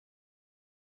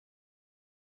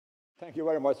Thank you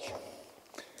very much.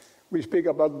 We speak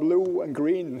about blue and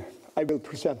green. I will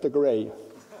present the gray.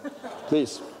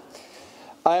 Please.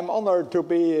 I am honored to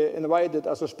be invited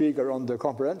as a speaker on the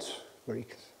conference. Very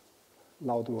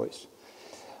loud voice.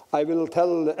 I will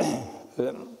tell,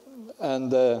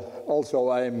 and also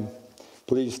I'm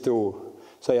pleased to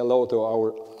say hello to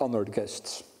our honored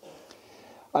guests.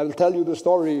 I will tell you the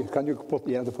story. Can you put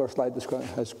the first slide? This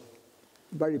has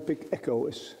very big echo.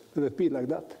 Will it be like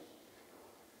that?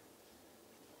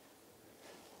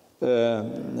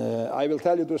 I will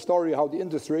tell you the story how the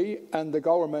industry and the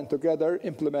government together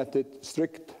implemented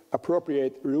strict,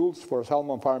 appropriate rules for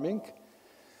salmon farming,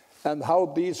 and how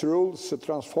these rules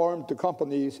transformed the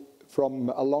companies from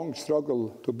a long struggle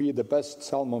to be the best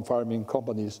salmon farming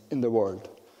companies in the world.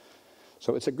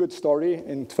 So it's a good story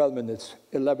in 12 minutes,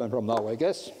 11 from now, I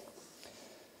guess.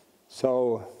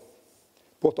 So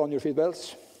put on your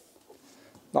seatbelts.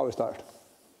 Now we start.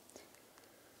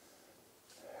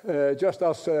 Just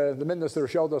as the minister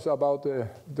showed us about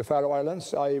the Faroe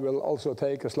Islands, I will also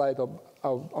take a slide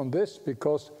on this,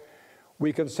 because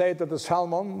we can say that the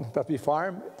salmon that we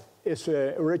farm it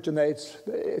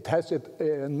has a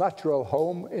natural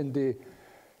home in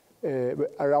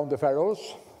around the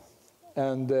Faroes,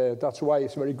 and that's why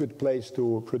it's a very good place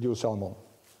to produce salmon.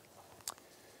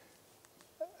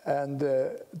 And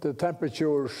the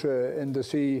temperatures in the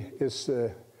sea is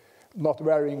not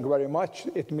varying very much.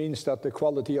 It means that the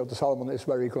quality of the salmon is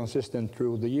very consistent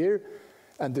through the year,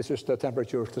 and this is the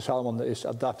temperature the salmon is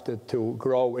adapted to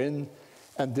grow in,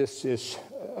 and this is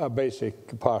a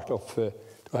basic part of to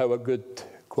have a good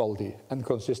quality and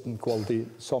consistent quality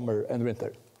summer and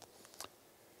winter.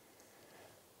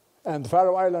 And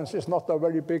Faroe Islands is not a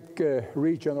very big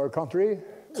region or country.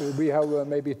 We have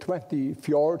maybe 20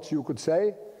 fjords, you could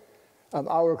say. And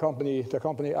our company, the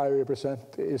company I represent,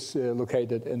 is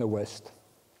located in the west.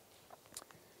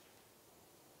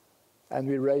 And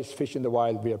we raise fish in the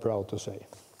wild, we are proud to say.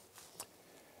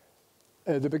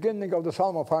 The beginning of the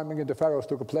salmon farming in the Faroes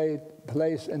took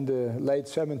place in the late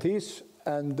 70s.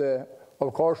 And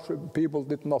of course, people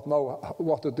did not know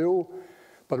what to do.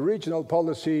 But regional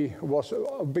policy was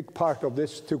a big part of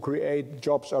this to create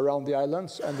jobs around the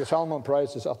islands. And the salmon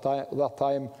prices at that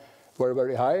time were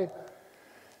very high.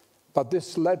 But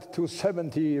this led to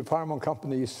 70 farming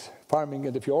companies farming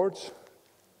in the fjords,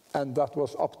 and that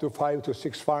was up to 5 to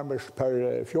 6 farmers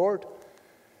per fjord,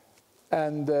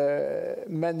 and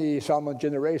many salmon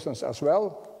generations as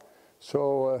well.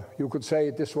 So you could say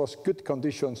this was good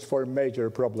conditions for major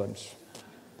problems.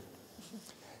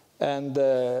 And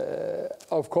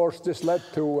of course, this led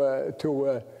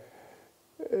to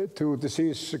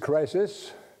disease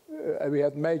crisis. We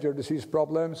had major disease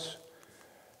problems.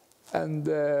 And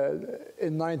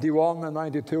in 91 and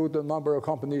 92, the number of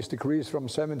companies decreased from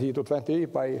 70 to 20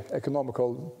 by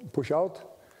economical push-out.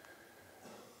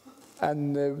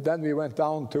 And then we went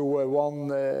down to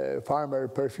 1 farmer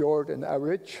per fjord in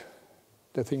average.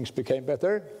 The things became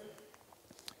better.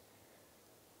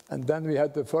 And then we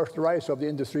had the first rise of the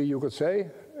industry, you could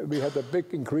say. We had a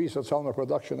big increase of salmon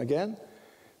production again.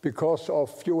 Because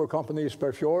of fewer companies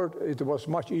per fjord, it was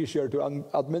much easier to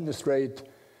administrate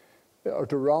or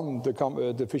to run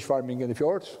the fish farming in the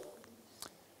fjords.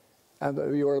 And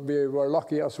we were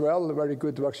lucky as well. Very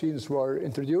good vaccines were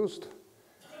introduced,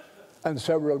 and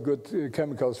several good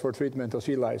chemicals for treatment of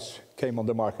sea lice came on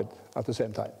the market at the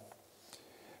same time.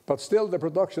 But still, the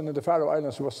production in the Faroe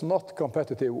Islands was not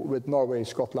competitive with Norway,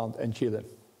 Scotland, and Chile.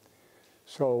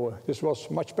 So this was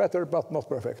much better, but not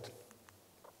perfect.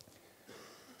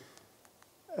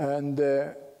 And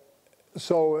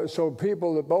So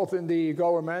people, both in the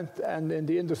government and in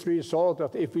the industry, saw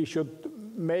that if we should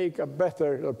make a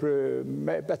better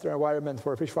environment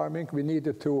for fish farming, we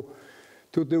needed to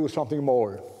do something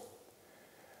more.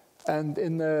 And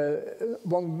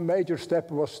one major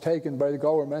step was taken by the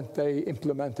government. They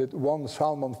implemented 1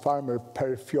 salmon farmer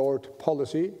per fjord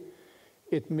policy.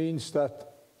 It means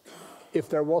that if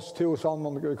there was 2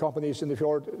 salmon companies in the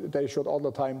fjord, they should all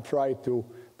the time try to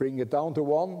bring it down to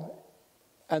 1.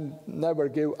 And never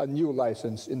give a new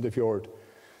license in the fjord.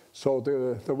 So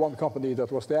the 1 company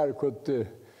that was there could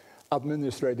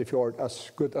administrate the fjord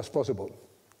as good as possible.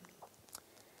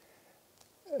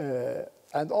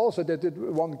 And also they did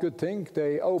one good thing.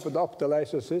 They opened up the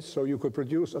licenses so you could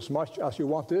produce as much as you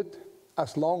wanted,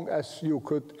 as long as you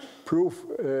could prove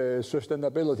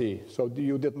sustainability, so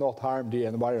you did not harm the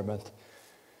environment.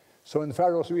 So in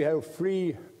Faroes we have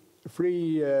free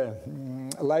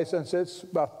licenses,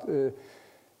 but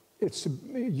it's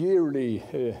yearly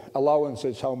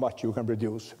allowances how much you can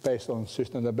produce based on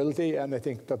sustainability, and I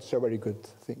think that's a very good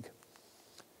thing.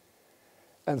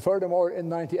 And furthermore, in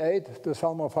 '98, the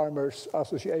Salmon Farmers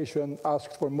Association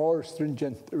asked for more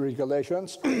stringent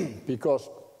regulations because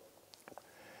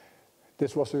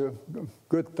this was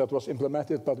good that was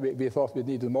implemented, but we thought we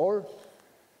needed more.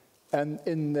 And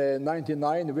in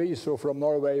 '99, we, so from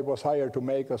Norway, was hired to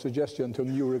make a suggestion to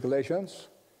new regulations.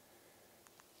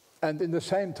 And in the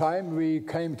same time, we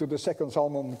came to the second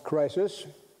salmon crisis,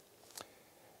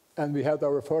 and we had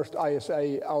our first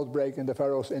ISA outbreak in the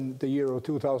Faroes in the year of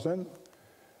 2000.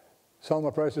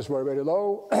 Salmon prices were very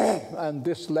low, and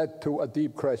this led to a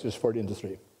deep crisis for the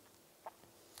industry.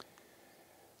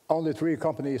 Only 3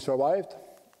 companies survived,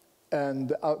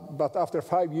 but after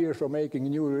 5 years of making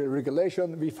new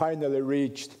regulation, we finally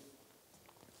reached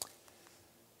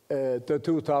the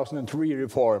 2003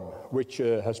 reform, which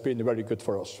has been very good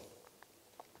for us.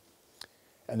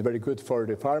 And very good for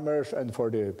the farmers and for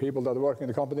the people that work in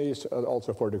the companies, and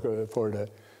also for the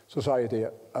society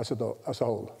as a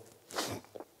whole.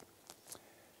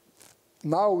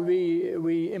 Now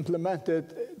we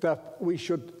implemented that we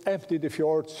should empty the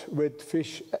fjords with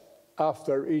fish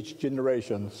after each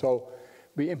generation. So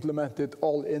we implemented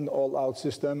all-in, all-out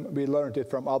system. We learned it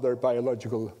from other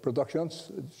biological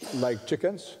productions, like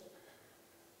chickens.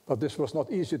 But this was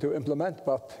not easy to implement,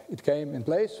 but it came in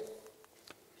place.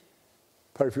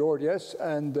 Per fjord, yes.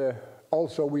 And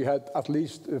also we had at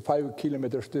least 5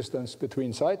 kilometers distance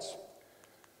between sites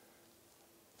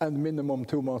and minimum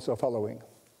 2 months of following.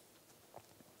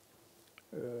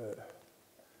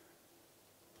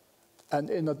 And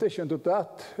in addition to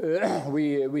that,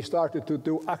 we started to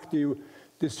do active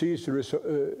disease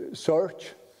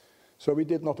research. So we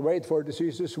did not wait for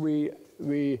diseases. We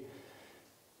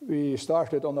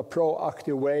started on a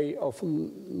proactive way of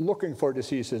looking for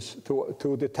diseases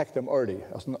to detect them early,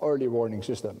 as an early warning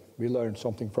system. We learned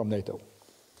something from NATO.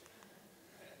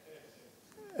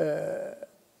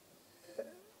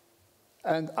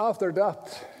 And after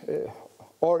that,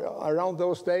 or around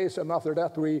those days, and after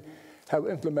that, we have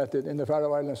implemented in the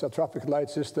Faroe Islands a traffic light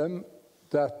system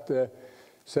that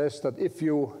says that if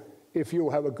you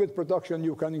have a good production,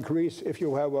 you can increase. If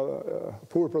you have a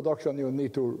poor production, you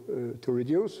need to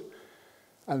reduce.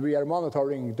 And we are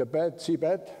monitoring the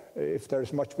seabed. If there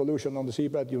is much pollution on the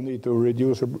seabed, you need to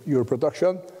reduce your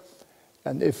production.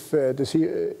 And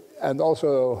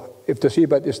also if the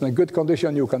seabed is in a good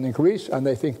condition, you can increase. And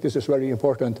I think this is very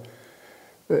important.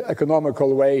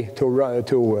 Economical way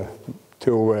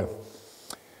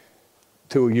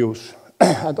to use.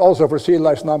 And also for sea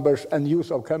lice numbers and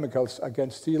use of chemicals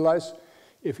against sea lice.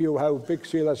 If you have big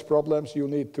sea lice problems, you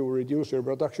need to reduce your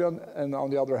production. And on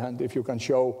the other hand, if you can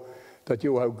show that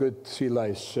you have good sea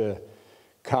lice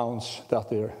counts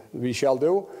that we shall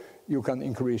do, you can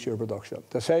increase your production.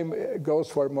 The same goes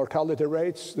for mortality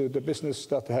rates. The business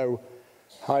that have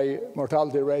high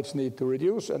mortality rates need to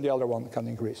reduce, and the other one can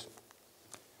increase.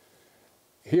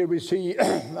 Here we see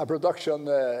a production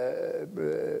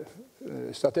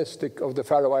statistic of the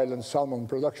Faroe Islands salmon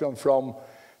production from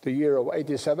the year of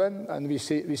 '87, and we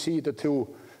see the 2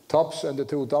 tops and the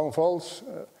 2 downfalls.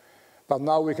 But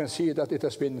now we can see that it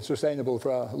has been sustainable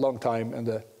for a long time, and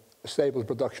a stable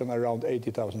production around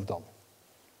 80,000 tons.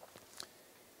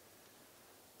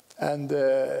 And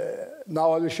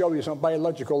now I will show you some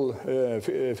biological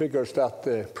figures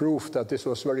that prove that this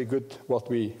was very good what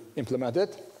we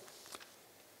implemented.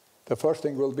 The first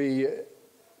thing will be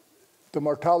the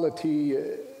mortality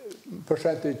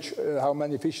percentage, how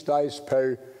many fish dies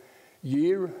per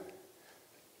year.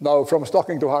 Now from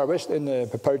stocking to harvest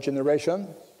per generation.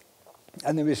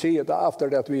 And then we see that after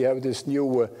that we have this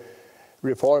new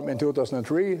reform in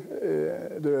 2003,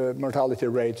 the mortality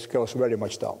rates goes very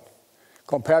much down.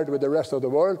 Compared with the rest of the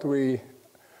world, we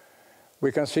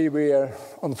can see we are,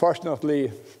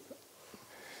 unfortunately,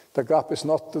 the gap is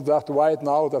not that wide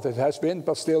now that it has been,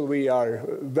 but still we are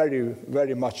very,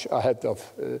 very much ahead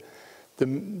of the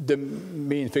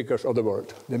mean figures of the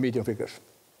world, the median figures.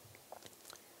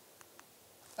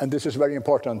 And this is very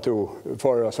important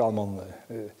for salmon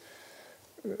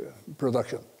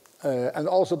production. And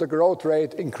also the growth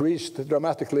rate increased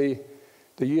dramatically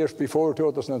the years before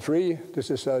 2003. This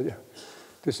is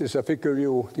a figure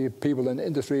the people in the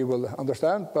industry will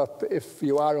understand, but if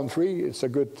you are on 3, it's a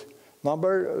good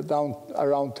number. Down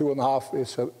around 2.5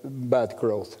 is a bad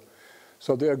growth.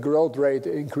 So the growth rate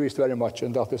increased very much,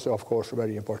 and that is, of course,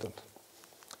 very important.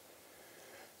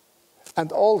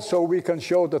 And also we can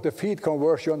show that the feed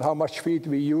conversion, how much feed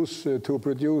we use to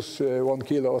produce 1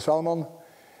 kilo of salmon,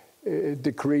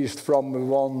 decreased from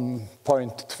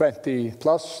 1.20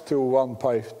 plus to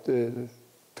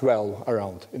 1.12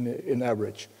 around in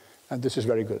average. And this is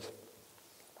very good.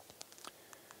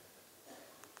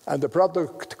 And the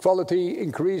product quality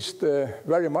increased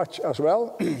very much as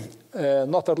well.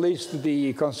 Not at least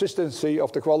the consistency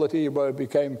of the quality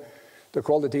became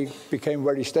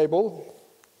very stable.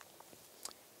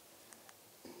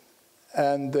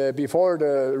 And before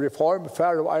the reform,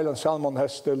 Faroe Island salmon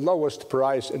has the lowest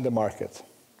price in the market.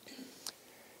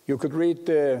 You could read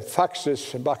the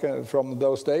faxes back from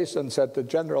those days and said the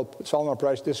general salmon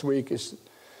price this week is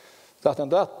that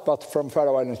and that, but from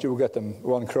Faroe Islands you get them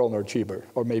 1 kroner cheaper,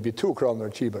 or maybe 2 kroner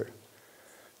cheaper.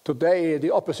 Today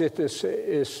the opposite is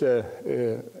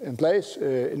in place.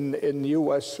 In the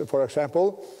US, for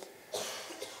example,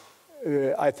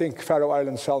 I think Faroe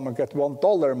Island salmon get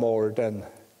 $1 more than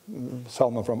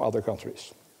salmon from other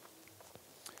countries.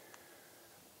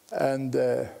 And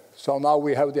so now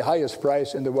we have the highest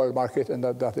price in the world market, and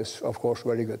that is, of course,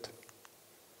 very good.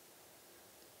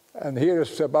 And here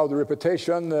is about the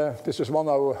reputation. This is one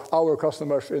of our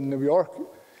customers in New York.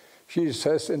 She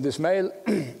says in this mail,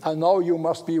 I know you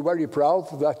must be very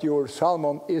proud that your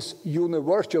salmon is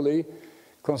universally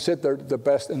considered the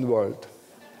best in the world.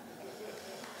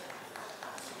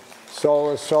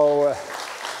 So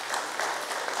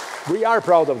we are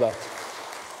proud of that.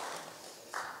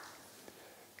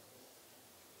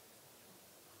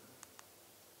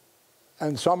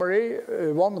 In summary,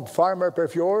 1 farmer per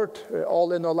fjord,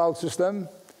 all-in, all-out system,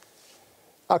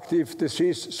 active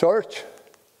disease search,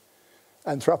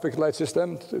 and traffic light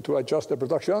system to adjust the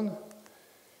production,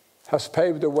 has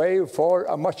paved the way for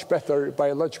a much better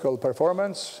biological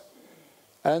performance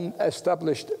and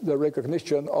established the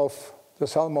recognition of the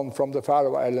salmon from the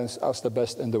Faroe Islands as the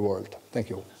best in the world. Thank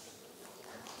you.